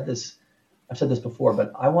 I've said this before,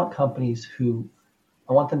 but I want companies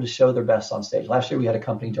I want them to show their best on stage. Last year, we had a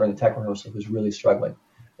company during the tech rehearsal who was really struggling,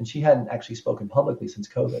 and she hadn't actually spoken publicly since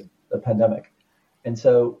COVID, the pandemic. And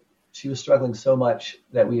so she was struggling so much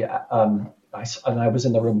that I was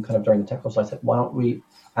in the room kind of during the tech rehearsal. I said, why don't we,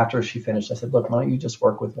 after she finished, I said, look, why don't you just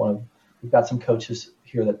work with we've got some coaches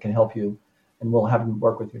here that can help you, and we'll have them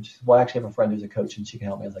work with you. And she said, well, I actually have a friend who's a coach and she can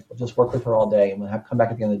help me. I was like, well, just work with her all day and we'll come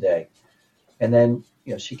back at the end of the day. And then,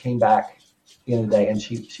 she came back at the end of the day and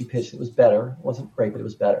she pitched. It was better. It wasn't great, but it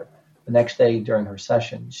was better. The next day during her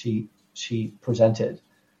session, she presented,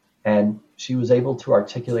 and she was able to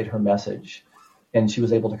articulate her message, and she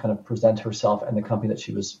was able to kind of present herself and the company that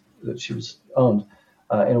she was owned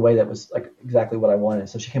in a way that was like exactly what I wanted.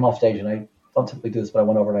 So she came off stage, and I don't typically do this, but I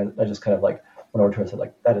went over and I just kind of went over to her and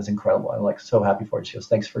said, that is incredible. I'm so happy for it. She goes,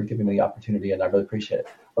 thanks for giving me the opportunity, and I really appreciate it.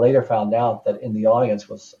 I later found out that in the audience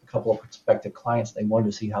was a couple of prospective clients. They wanted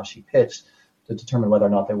to see how she pitched to determine whether or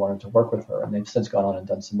not they wanted to work with her, and they've since gone on and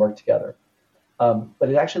done some work together. But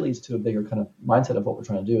it actually leads to a bigger kind of mindset of what we're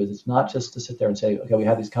trying to do. Is it's not just to sit there and say, okay, we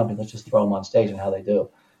have these companies, let's just throw them on stage and how they do.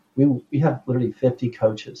 We have literally 50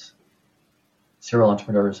 coaches, serial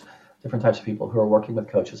entrepreneurs, different types of people who are working with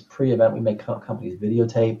coaches. Pre-event, we make companies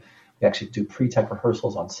videotape. We actually do pre-tech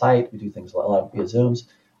rehearsals on site. We do things a lot via Zooms.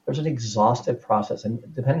 There's an exhaustive process, and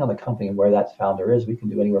depending on the company and where that founder is, we can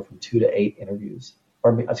do anywhere from 2 to 8 interviews,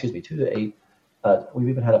 2 to 8. We've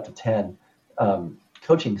even had up to 10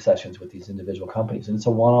 coaching sessions with these individual companies, and it's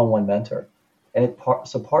a one-on-one mentor. And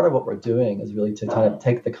so part of what we're doing is really to kind of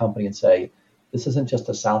take the company and say, this isn't just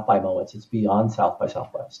a South by Moments, it's beyond South by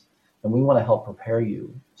Southwest. And we want to help prepare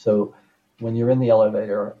you. So when you're in the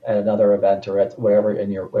elevator at another event or at whatever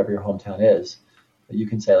your hometown is, you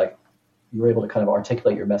can say, like, you're able to kind of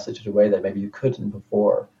articulate your message in a way that maybe you couldn't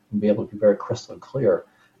before and be able to be very crystal and clear.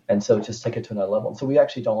 And so just take it to another level. And so we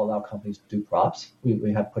actually don't allow companies to do props.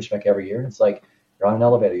 We have pushback every year. It's like, you're on an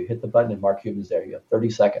elevator, you hit the button and Mark Cuban's there. You have 30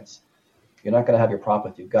 seconds. You're not going to have your prop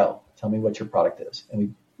with you. Go. Tell me what your product is.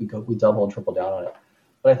 And we double and triple down on it.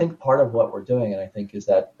 But I think part of what we're doing, and I think, is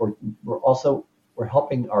that we're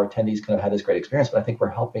helping our attendees kind of have this great experience, but I think we're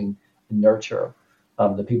helping nurture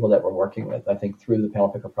the people that we're working with. I think through the panel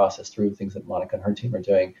picker process, through things that Monica and her team are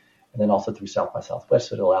doing, and then also through South by Southwest,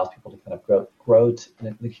 so it allows people to kind of grow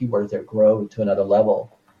the key word there, grow to another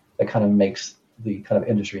level that kind of makes the kind of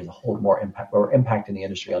industry as a whole more impact. We're impacting the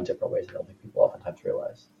industry on different ways that I don't think people oftentimes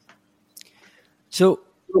realize. So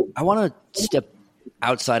I want to step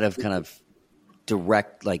outside of kind of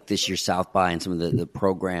direct, like, this year's South by and some of the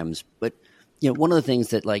programs, but one of the things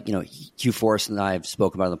that, like, Hugh Forrest and I have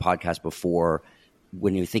spoken about on the podcast before,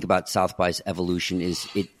 when you think about South by's evolution, is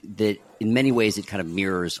that in many ways it kind of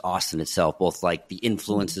mirrors Austin itself, both like the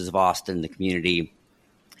influences of Austin, the community.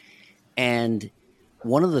 And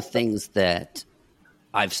one of the things that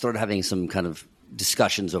I've started having some kind of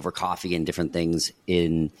discussions over coffee and different things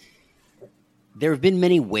there have been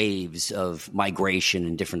many waves of migration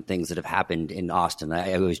and different things that have happened in Austin.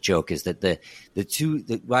 I always joke is that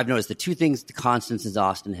what I've noticed, the two things, the constants in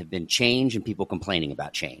Austin have been change and people complaining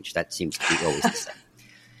about change. That seems to be always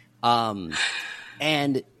the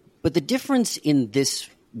same. But the difference in this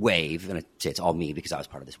wave, and I'd say it's all me because I was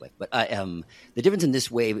part of this wave, but the difference in this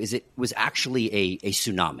wave is it was actually a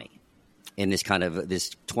tsunami in this kind of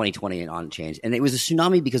this 2020 and on change. And it was a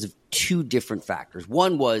tsunami because of two different factors.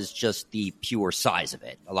 One was just the pure size of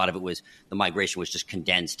it. A lot of it was the migration was just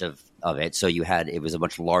condensed of it. So it was a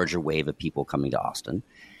much larger wave of people coming to Austin.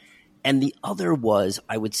 And the other was,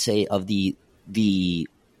 I would say, of the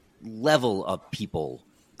level of people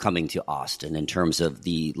coming to Austin in terms of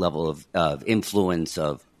the level of influence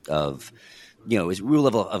of is real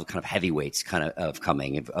level of kind of heavyweights kind of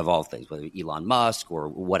coming of all things, whether Elon Musk or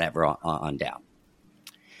whatever on down.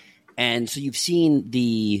 And so you've seen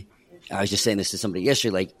I was just saying this to somebody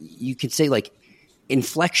yesterday, like, you could say, like,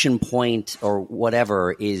 inflection point or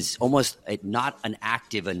whatever is almost not an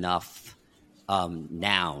active enough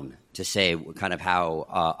noun to say kind of how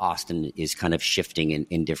Austin is kind of shifting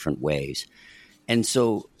in different ways. And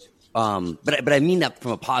so, but I mean that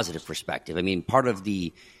from a positive perspective. I mean, part of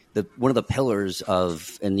one of the pillars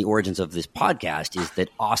and the origins of this podcast is that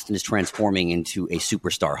Austin is transforming into a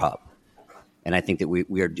superstar hub. And I think that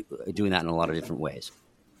we are doing that in a lot of different ways.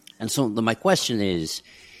 And so my question is,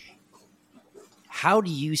 how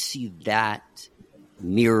do you see that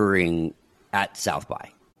mirroring at South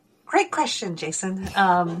by? Great question, Jason.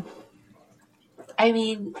 I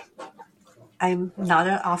mean, I'm not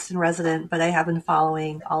an Austin resident, but I have been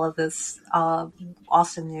following all of this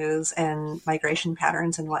Austin news and migration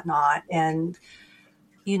patterns and whatnot. And,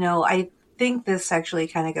 I think this actually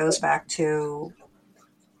kind of goes back to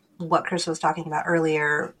what Chris was talking about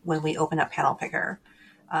earlier when we open up Panel Picker.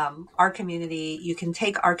 Our community, you can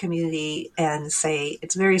take our community and say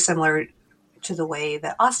it's very similar to the way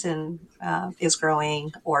that Austin is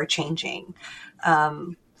growing or changing.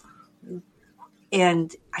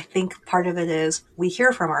 And I think part of it is we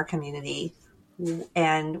hear from our community,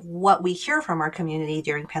 and what we hear from our community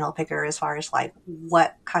during Panel Picker, as far as like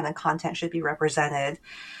what kind of content should be represented,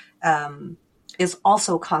 is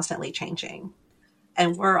also constantly changing.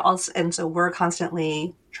 And so we're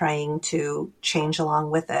constantly trying to change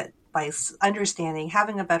along with it by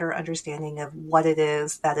having a better understanding of what it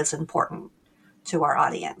is that is important to our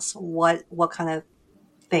audience, what kind of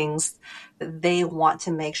things that they want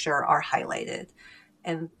to make sure are highlighted.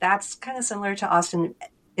 And that's kind of similar to Austin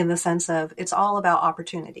in the sense of it's all about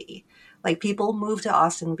opportunity. Like, people move to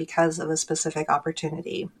Austin because of a specific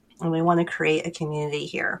opportunity, and we want to create a community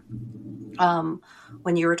here.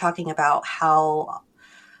 When you were talking about how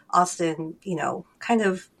Austin, kind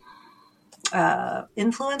of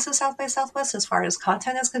influences South by Southwest as far as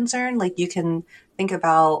content is concerned, like, you can think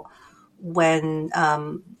about when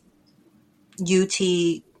UT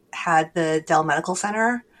had the Dell Medical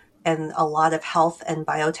Center and a lot of health and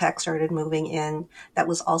biotech started moving in. That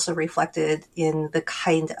was also reflected in the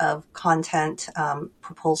kind of content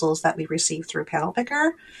proposals that we received through Panel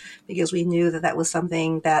Picker, because we knew that was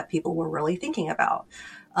something that people were really thinking about.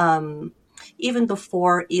 even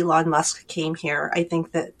before Elon Musk came here, I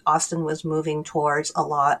think that Austin was moving towards a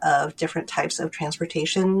lot of different types of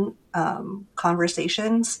transportation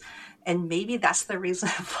conversations. And maybe that's the reason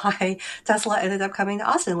why Tesla ended up coming to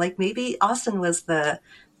Austin. Like maybe Austin was the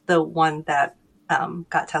one that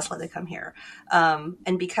got Tesla to come here.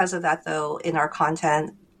 And because of that, though, in our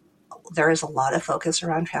content, there is a lot of focus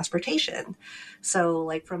around transportation. So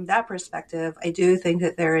like from that perspective, I do think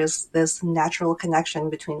that there is this natural connection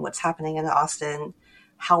between what's happening in Austin,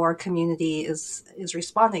 how our community is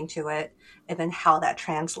responding to it, and then how that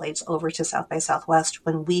translates over to South by Southwest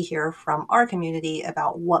when we hear from our community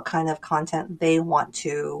about what kind of content they want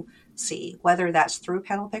to see, whether that's through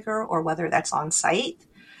Panel Picker or whether that's on site,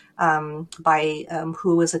 by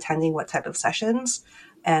who is attending what type of sessions.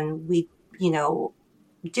 And we,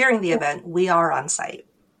 during the event, we are on site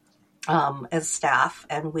as staff,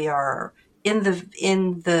 and we are in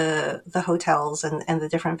the hotels and the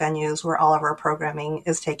different venues where all of our programming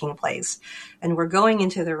is taking place. And we're going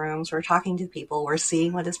into the rooms, we're talking to people, we're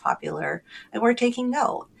seeing what is popular, and we're taking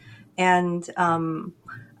note. And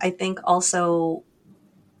I think also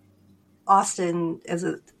Austin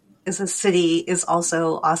as a city is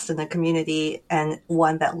also Austin a community and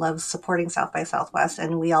one that loves supporting South by Southwest.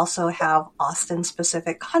 And we also have Austin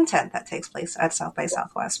specific content that takes place at South by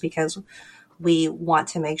Southwest because we want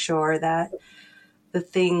to make sure that the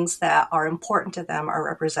things that are important to them are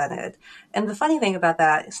represented. And the funny thing about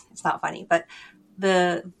that is, it's not funny, but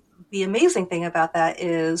the amazing thing about that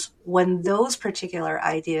is when those particular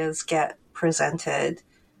ideas get presented,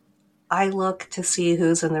 I look to see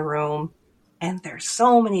who's in the room. And there's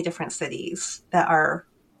so many different cities that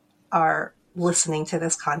are listening to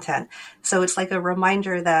this content. So it's like a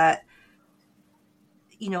reminder that,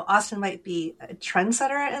 Austin might be a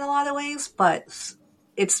trendsetter in a lot of ways, but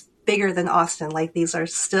it's bigger than Austin. Like these are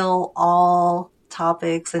still all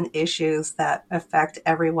topics and issues that affect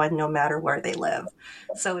everyone no matter where they live.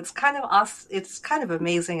 So it's kind of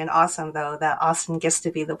amazing and awesome though that Austin gets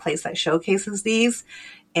to be the place that showcases these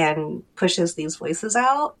and pushes these voices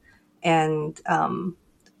out. And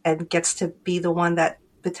gets to be the one that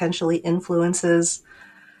potentially influences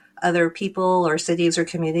other people or cities or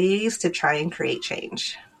communities to try and create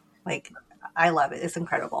change. Like, I love it. It's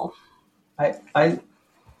incredible. I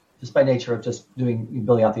just by nature of just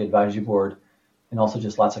building out the advisory board and also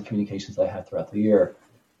just lots of communications that I have throughout the year,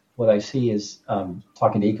 what I see is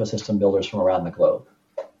talking to ecosystem builders from around the globe.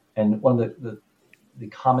 And one of the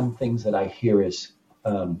common things that I hear is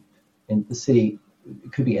in the city,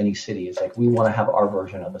 it could be any city, is like we want to have our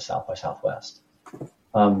version of the South by Southwest,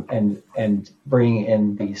 and bringing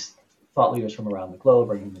in these thought leaders from around the globe,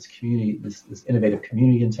 bringing this community, this innovative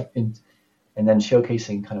community, and then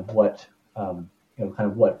showcasing kind of what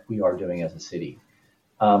what we are doing as a city.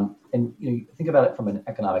 And you think about it from an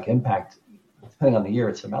economic impact, depending on the year,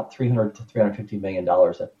 it's about $300 to $350 million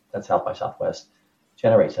that South by Southwest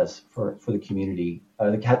generates us for the community,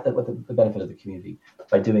 the benefit of the community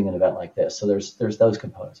by doing an event like this. So there's those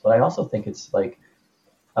components. But I also think it's like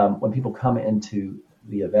when people come into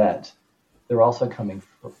the event, they're also coming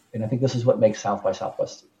for, and I think this is what makes South by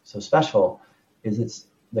Southwest so special, is it's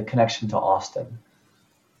the connection to Austin.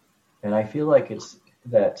 And I feel like it's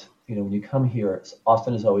that, when you come here,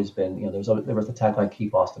 Austin has always been, there was the tagline,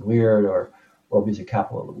 Keep Austin Weird, or World Music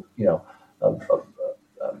Capital,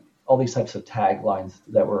 all these types of taglines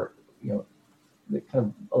that were, that kind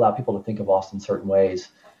of allow people to think of Austin certain ways.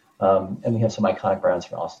 And we have some iconic brands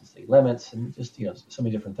from Austin City Limits and just, so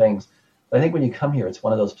many different things. But I think when you come here, it's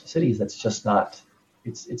one of those cities that's just not,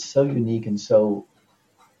 it's so unique and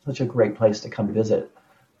such a great place to come visit,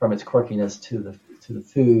 from its quirkiness to the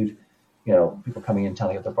food, people coming in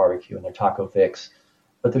telling you their barbecue and their taco fix.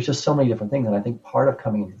 But there's just so many different things. And I think part of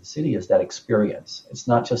coming into the city is that experience. It's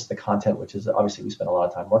not just the content, which is obviously we spend a lot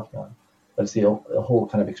of time working on, but it's the whole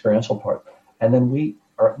kind of experiential part. And then we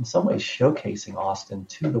are in some ways showcasing Austin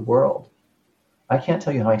to the world. I can't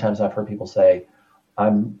tell you how many times I've heard people say,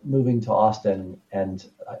 I'm moving to Austin, and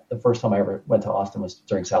the first time I ever went to Austin was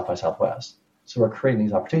during South by Southwest. So we're creating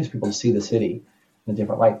these opportunities for people to see the city in a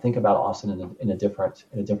different light, think about Austin in a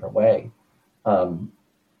different way.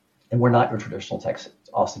 And we're not your traditional Texas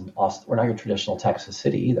Austin. We're not your traditional Texas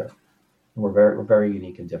city either. We're very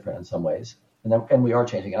unique and different in some ways. And we are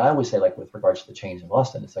changing. And I always say, like, with regards to the change of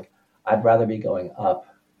Austin, it's like I'd rather be going up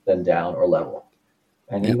than down or level.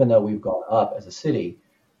 And even though we've gone up as a city,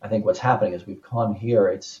 I think what's happening is we've come here,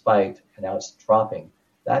 it's spiked, and now it's dropping.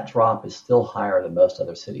 That drop is still higher than most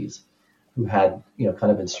other cities who had,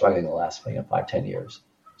 kind of been struggling the last 5-10 years.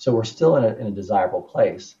 So we're still in a desirable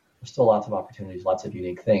place. There's still lots of opportunities, lots of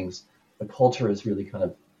unique things. The culture is really kind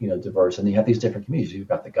of, diverse. And you have these different communities. You've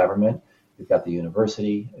got the government, We've got the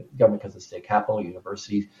university, government because of the state capital,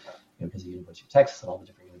 universities, because of the University of Texas and all the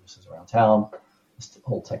different universities around town, this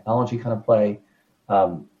whole technology kind of play.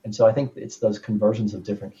 And so I think it's those conversions of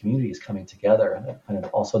different communities coming together, and that kind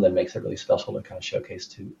of also then makes it really special to kind of showcase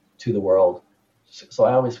to the world. So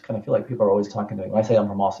I always kind of feel like people are always talking to me. When I say I'm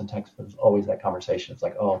from Austin, Texas, there's always that conversation. It's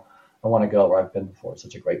like, oh, I want to go where I've been before. It's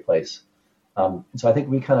such a great place. And so I think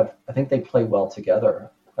I think they play well together.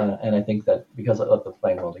 And I think that because of the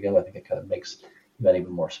playing well together, I think it kind of makes the event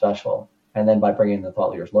even more special. And then by bringing in the thought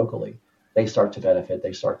leaders locally, they start to benefit.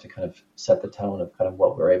 They start to kind of set the tone of kind of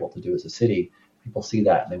what we're able to do as a city. People see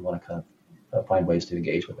that and they want to kind of find ways to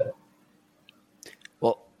engage with it.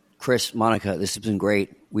 Well, Chris, Monica, this has been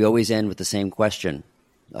great. We always end with the same question.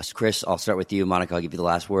 Chris, I'll start with you. Monica, I'll give you the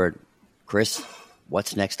last word. Chris,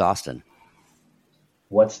 what's next, Austin?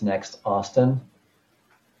 What's next, Austin?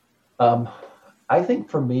 I think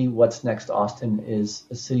for me, what's next, Austin, is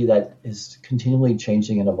a city that is continually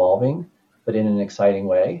changing and evolving, but in an exciting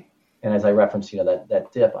way. And as I referenced, that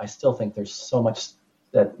dip, I still think there's so much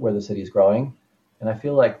that where the city is growing. And I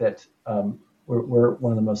feel like that we're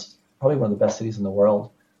probably one of the best cities in the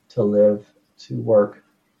world to live, to work,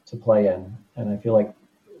 to play in. And I feel like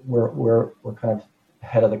we're kind of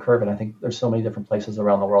ahead of the curve. And I think there's so many different places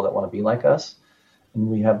around the world that want to be like us. And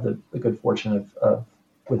we have the good fortune of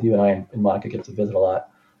with you and I and Monica get to visit a lot,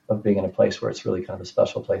 of being in a place where it's really kind of a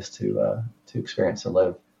special place to experience and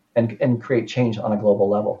live and create change on a global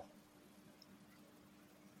level.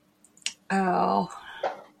 Oh,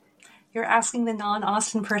 you're asking the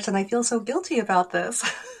non-Austin person. I feel so guilty about this.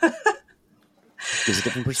 It's a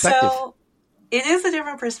different perspective. So it is a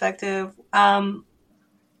different perspective.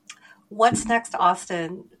 What's next,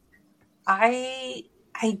 Austin? I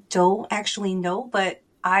don't actually know, but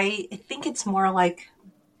I think it's more like,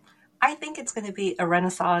 I think it's going to be a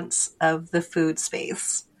renaissance of the food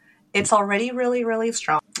space. It's already really, really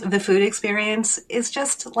strong. The food experience is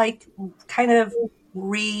just like kind of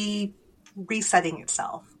resetting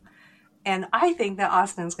itself. And I think that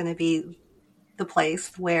Austin is going to be the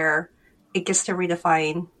place where it gets to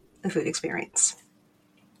redefine the food experience.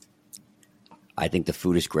 I think the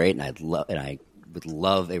food is great, and I would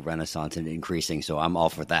love a renaissance and increasing, so I'm all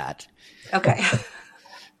for that. Okay.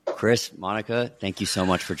 Chris, Monica, thank you so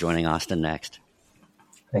much for joining Austin Next.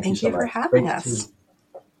 Thank you for having us.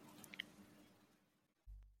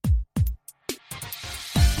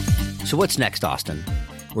 So what's next, Austin?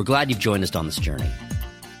 We're glad you've joined us on this journey.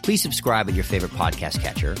 Please subscribe at your favorite podcast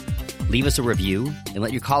catcher, leave us a review, and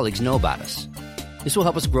let your colleagues know about us. This will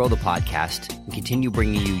help us grow the podcast and continue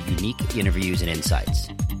bringing you unique interviews and insights.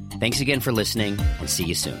 Thanks again for listening, and see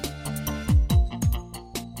you soon.